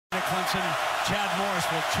Clemson. Chad Morris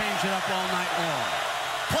will change it up all night long.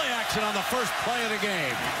 Play action on the first play of the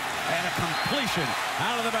game. And a completion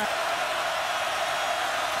out of the back.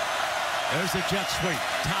 There's the jet sweep.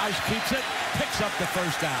 Tajh keeps it, picks up the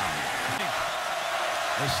first down.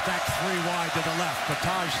 They stack three wide to the left, but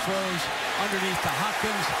Tajh throws underneath to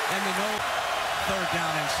Hopkins and the no. Third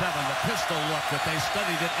down and 7. The pistol look that they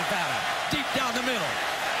studied at Nevada. Deep down the middle.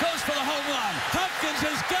 Goes for the home run. Hopkins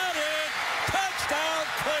has got it. Touchdown,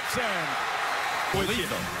 Clemson.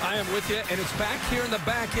 I am with you, and it's back here in the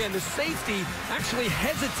back end. The safety actually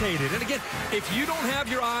hesitated. And again, if you don't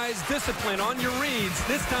have your eyes disciplined on your reads,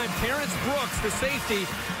 this time Terrence Brooks, the safety,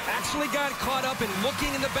 actually got caught up in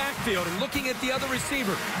looking in the backfield and looking at the other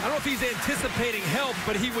receiver. I don't know if he's anticipating help,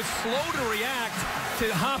 but he was slow to react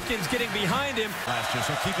to Hopkins getting behind him. Last year,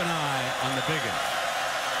 so keep an eye on the big one.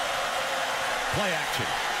 Play action.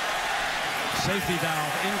 Safety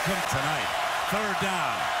valve income tonight. Third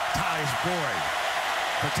down. Tajh Boyd.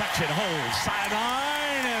 Protection hold.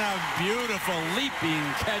 Sideline and a beautiful leaping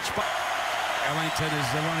catch by Ellington is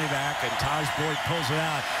the running back, and Tajh Boyd pulls it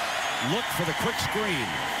out. Look for the quick screen.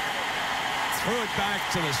 Threw it back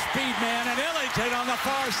to the speed man, and Ellington on the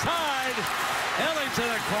far side.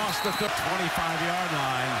 Ellington across the 25-yard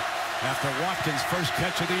line after Watkins' first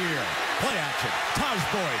catch of the year. Play action. Tajh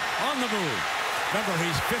Boyd on the move. Remember,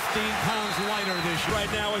 he's 15 pounds lighter this year.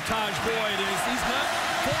 Right now with Tajh Boyd, he's not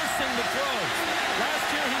forcing the throws.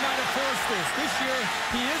 Last year, he might have forced this. This year,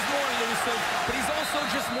 he is more elusive, but he's also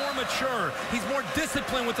just more mature. He's more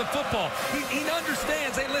disciplined with the football. He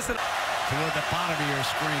understands. Hey, listen. Toward the bottom of your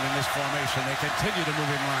screen in this formation, they continue to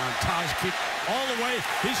move him around. Tajh keep all the way.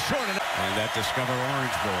 He's short enough. And that Discover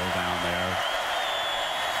Orange Bowl down there.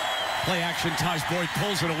 Play action. Tajh Boyd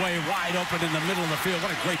pulls it away wide open in the middle of the field. What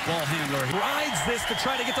a great ball handler. He rides this to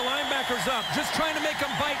try to get the linebackers up, just trying to make them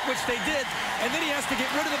bite, which they did, and then he has to get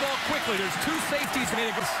rid of the ball quickly. There's two safeties.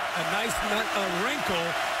 A nice wrinkle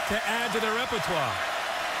to add to their repertoire.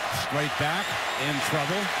 Straight back, in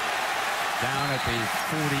trouble, down at the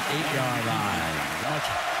 48-yard line, much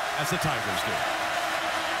as the Tigers do.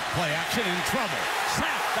 Play action, in trouble.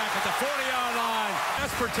 Snap back at the 40-yard line. Pass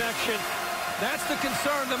protection. That's the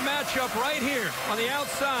concern, the matchup right here on the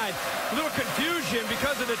outside. A little confusion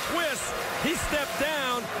because of the twist. He stepped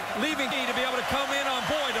down, leaving me to be able to come in on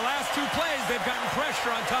Boyd. The last two plays, they've gotten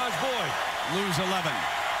pressure on Tajh Boyd. Lose 11.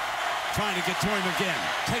 Trying to get to him again.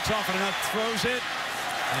 Takes off and enough, throws it.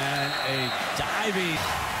 And a diving.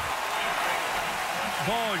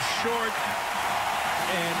 Ball is short.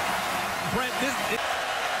 And Brent, and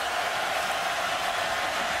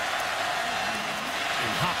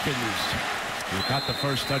Hopkins. He got the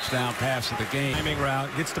first touchdown pass of the game. Timing route,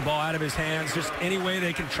 gets the ball out of his hands. Just any way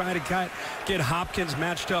they can try to get Hopkins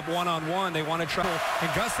matched up one-on-one. They want to try. And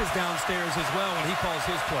Gus is downstairs as well when he calls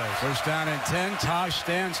his plays. First down and 10. Tajh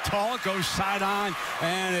stands tall, goes sideline,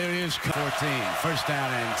 and it is 14. First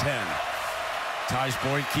down and 10. Tajh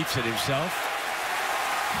Boyd keeps it himself.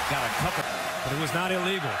 Got a couple. But it was not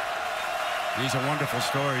illegal. He's a wonderful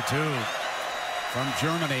story, too. From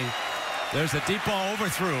Germany. There's a deep ball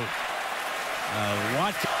overthrew.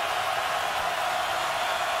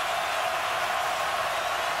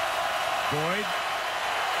 Boyd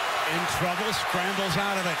in trouble, scrambles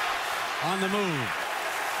out of it on the move,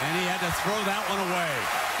 and he had to throw that one away.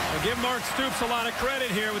 Well, give Mark Stoops a lot of credit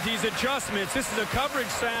here with these adjustments. This is a coverage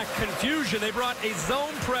sack confusion. They brought a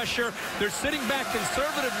zone pressure. They're sitting back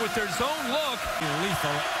conservative with their zone look.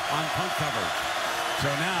 Lethal on punt coverage. So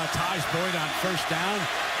now Tajh Boyd on first down,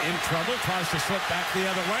 in trouble, tries to slip back the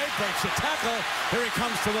other way, breaks a tackle. Here he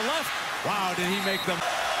comes to the left. Wow, did he make them?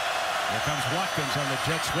 Here comes Watkins on the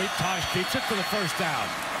jet sweep. Tajh keeps it for the first down.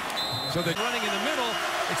 So they're running in the middle.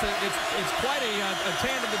 It's quite a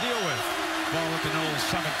tandem to deal with. Ball with the Knowles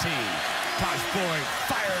 17. Tajh Boyd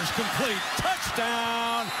fires complete.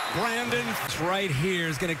 Touchdown, Brandon. It's right here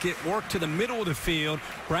is going to get work to the middle of the field.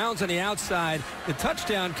 Brown's on the outside. The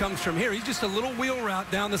touchdown comes from here. He's just a little wheel route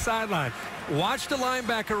down the sideline. Watch the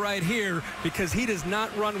linebacker right here because he does not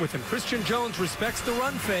run with him. Christian Jones respects the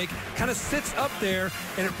run fake, kind of sits up there,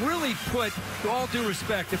 and it really put, to all due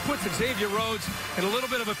respect, it puts Xavier Rhodes in a little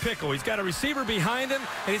bit of a pickle. He's got a receiver behind him,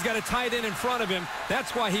 and he's got a tight end in front of him.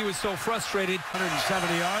 That's why he was so frustrated.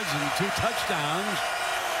 170 yards and 2 touchdowns.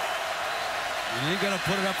 And he's going to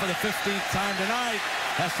put it up for the 15th time tonight.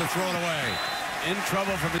 Has to throw it away. In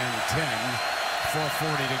trouble from the 10.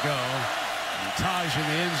 4:40 to go. And Tajh in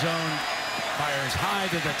the end zone. Fires high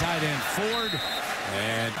to the tight end Ford.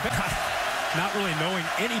 And not really knowing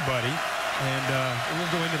anybody. And we'll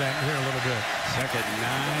go into that here in a little bit. Second and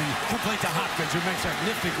 9. Complete to Hopkins, who makes that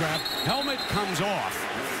nifty grab. Helmet comes off.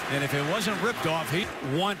 And if it wasn't ripped off, he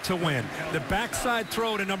want to win. The backside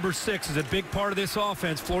throw to number 6 is a big part of this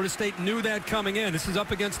offense. Florida State knew that coming in. This is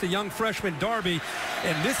up against the young freshman Darby,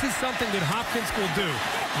 and this is something that Hopkins will do.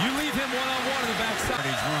 You leave him one-on-one on the backside.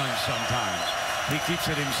 He's run sometimes. He keeps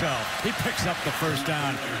it himself. He picks up the first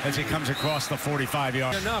down as he comes across the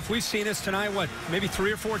 45-yard. Enough. We've seen this tonight, what, maybe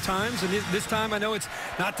 3 or 4 times. And this time I know it's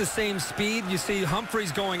not the same speed. You see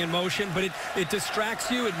Humphreys going in motion, but it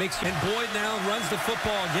distracts you. It makes you. And Boyd now runs the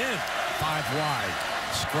football again. 5 wide.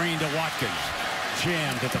 Screen to Watkins.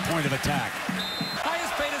 Jammed at the point of attack.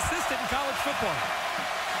 Highest paid assistant in college football.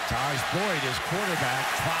 Tajh Boyd, his quarterback,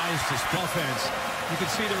 tries to spell offense. You can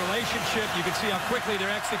see the relationship. You can see how quickly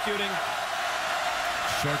they're executing.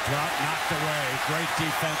 Short drop, knocked away. Great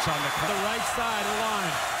defense on the right side of the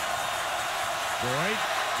line. Boyd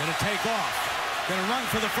going to take off. Going to run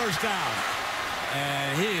for the first down.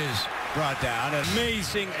 And he is brought down.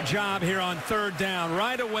 Amazing job here on 3rd down.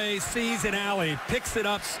 Right away, sees an alley, picks it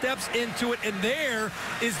up, steps into it, and there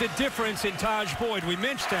is the difference in Tajh Boyd. We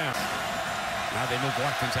mentioned him. Now they move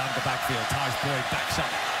Watkins out of the backfield. Tajh Boyd backs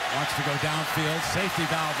up. Wants to go downfield. Safety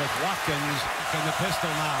valve with Watkins in the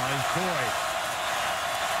pistol now is Boyd.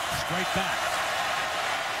 Straight back.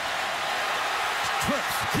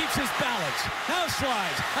 Trips, keeps his balance. Now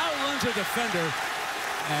slides. Now runs a defender.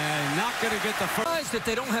 And not going to get the first. That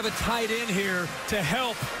they don't have a tight end here to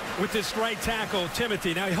help with this right tackle,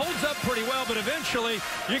 Timothy. Now he holds up pretty well, but eventually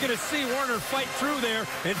you're going to see Warner fight through there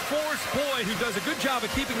and force Boyd, who does a good job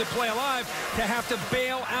of keeping the play alive, to have to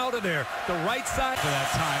bail out of there. The right side. For that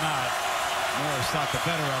timeout. Morris thought the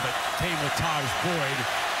better of it. Came with Tajh Boyd.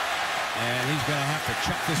 And he's going to have to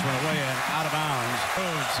check this one away and out of bounds.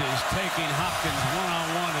 Rhodes is taking Hopkins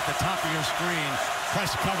one-on-one at the top of your screen.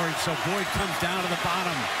 Press coverage, so Boyd comes down to the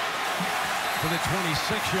bottom to the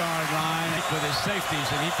 26-yard line with his safeties,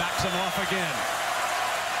 and he backs them off again.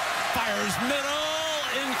 Fires middle,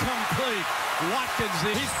 incomplete. Watkins,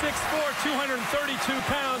 he's 6'4", 232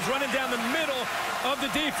 pounds, running down the middle of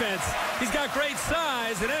the defense. He's got great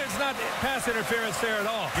size, and it's not pass interference there at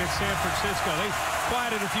all. Against San Francisco, they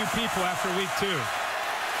quieted a few people after week 2.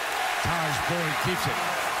 Tajh Boyd keeps it.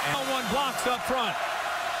 And one blocks up front.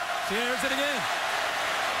 There's it again.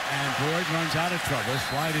 And Boyd runs out of trouble,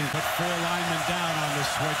 sliding, put 4 linemen down on the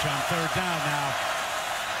switch on 3rd down now.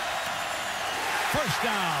 First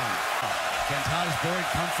down. Can Tajh Boyd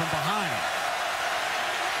come from behind?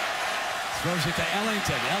 Throws it to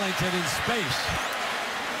Ellington. Ellington in space.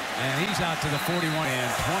 And he's out to the 41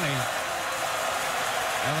 and 20.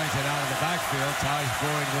 Ellington out of the backfield. Tajh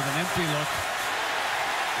Boyd with an empty look.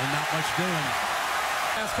 And not much doing.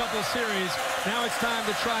 Last couple of series. Now it's time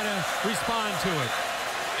to try to respond to it.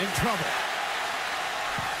 In trouble.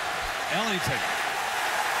 Ellington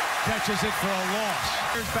catches it for a loss.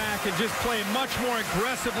 Back and just play much more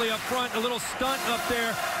aggressively up front. A little stunt up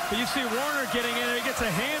there. But you see Warner getting in there. He gets a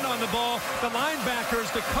hand on the ball. The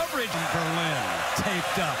linebackers, the coverage. Berlin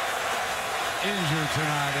taped up. Injured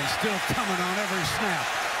tonight and still coming on every snap.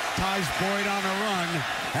 Tajh Boyd on a run.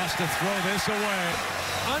 Has to throw this away.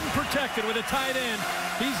 Unprotected with a tight end.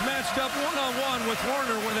 He's matched up one-on-one with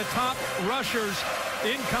Warner, one of the top rushers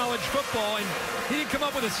in college football, and he didn't come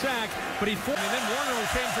up with a sack, but and then Warner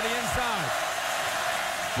came to the inside.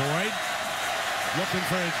 Boyd looking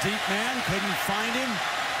for a deep man, couldn't find him.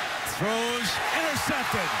 Throws,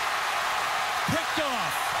 intercepted. Picked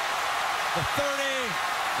off. The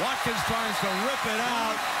 30. Watkins tries to rip it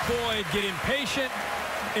out. Boyd get impatient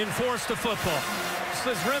and force the football.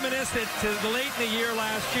 This is reminiscent to the late in the year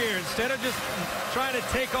last year. Instead of just trying to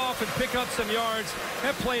take off and pick up some yards,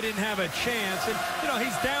 that play didn't have a chance. And, you know,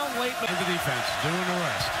 he's down late. In the defense, doing the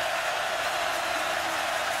rest.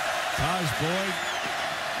 Tajh Boyd.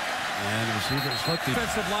 And the receivers flip the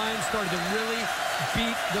defensive line started to really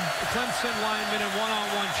beat the Clemson linemen in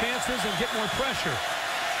one-on-one chances and get more pressure.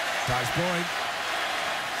 Tajh Boyd.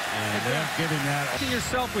 And they're giving that.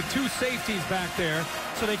 Yourself with 2 safeties back there,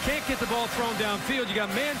 so they can't get the ball thrown downfield. You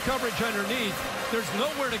got man coverage underneath. There's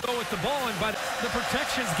nowhere to go with the ball, and but the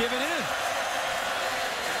protection's given in.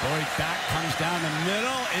 Boyd back, comes down the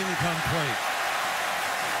middle, incomplete.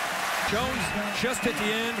 Jones just at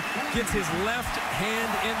the end gets his left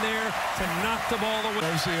hand in there to knock the ball away.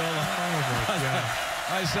 Osceola. Oh my God.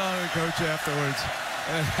 I saw the coach afterwards.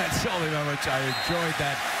 And that told him how much I enjoyed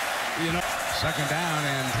that. You know, 2nd down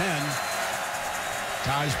and 10.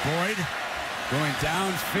 Tajh Boyd going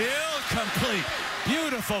downfield, complete.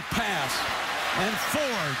 Beautiful pass And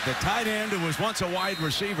Ford, the tight end who was once a wide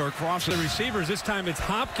receiver, crosses the receivers. This time it's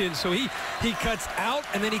Hopkins, so he cuts out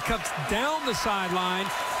and then he cuts down the sideline,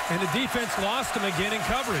 and the defense lost him again in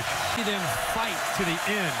coverage. See them fight to the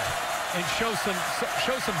end and show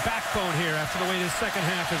some backbone here after the way this second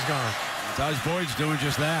half has gone. Tajh Boyd's doing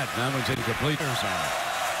just that. That one's incomplete.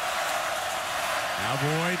 Now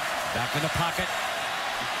Boyd back in the pocket.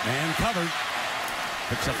 Man covered.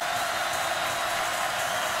 Picks up.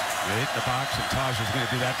 They hit the box, and Tajh is going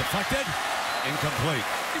to do that. Deflected. Incomplete.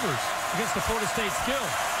 Against the Florida State skill.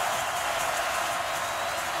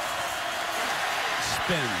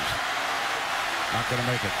 Spins. Not going to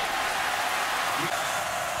make it.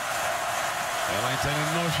 Ellington in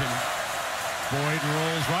motion. Boyd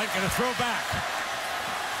rolls right. Going to throw back.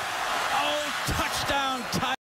 Oh, touchdown.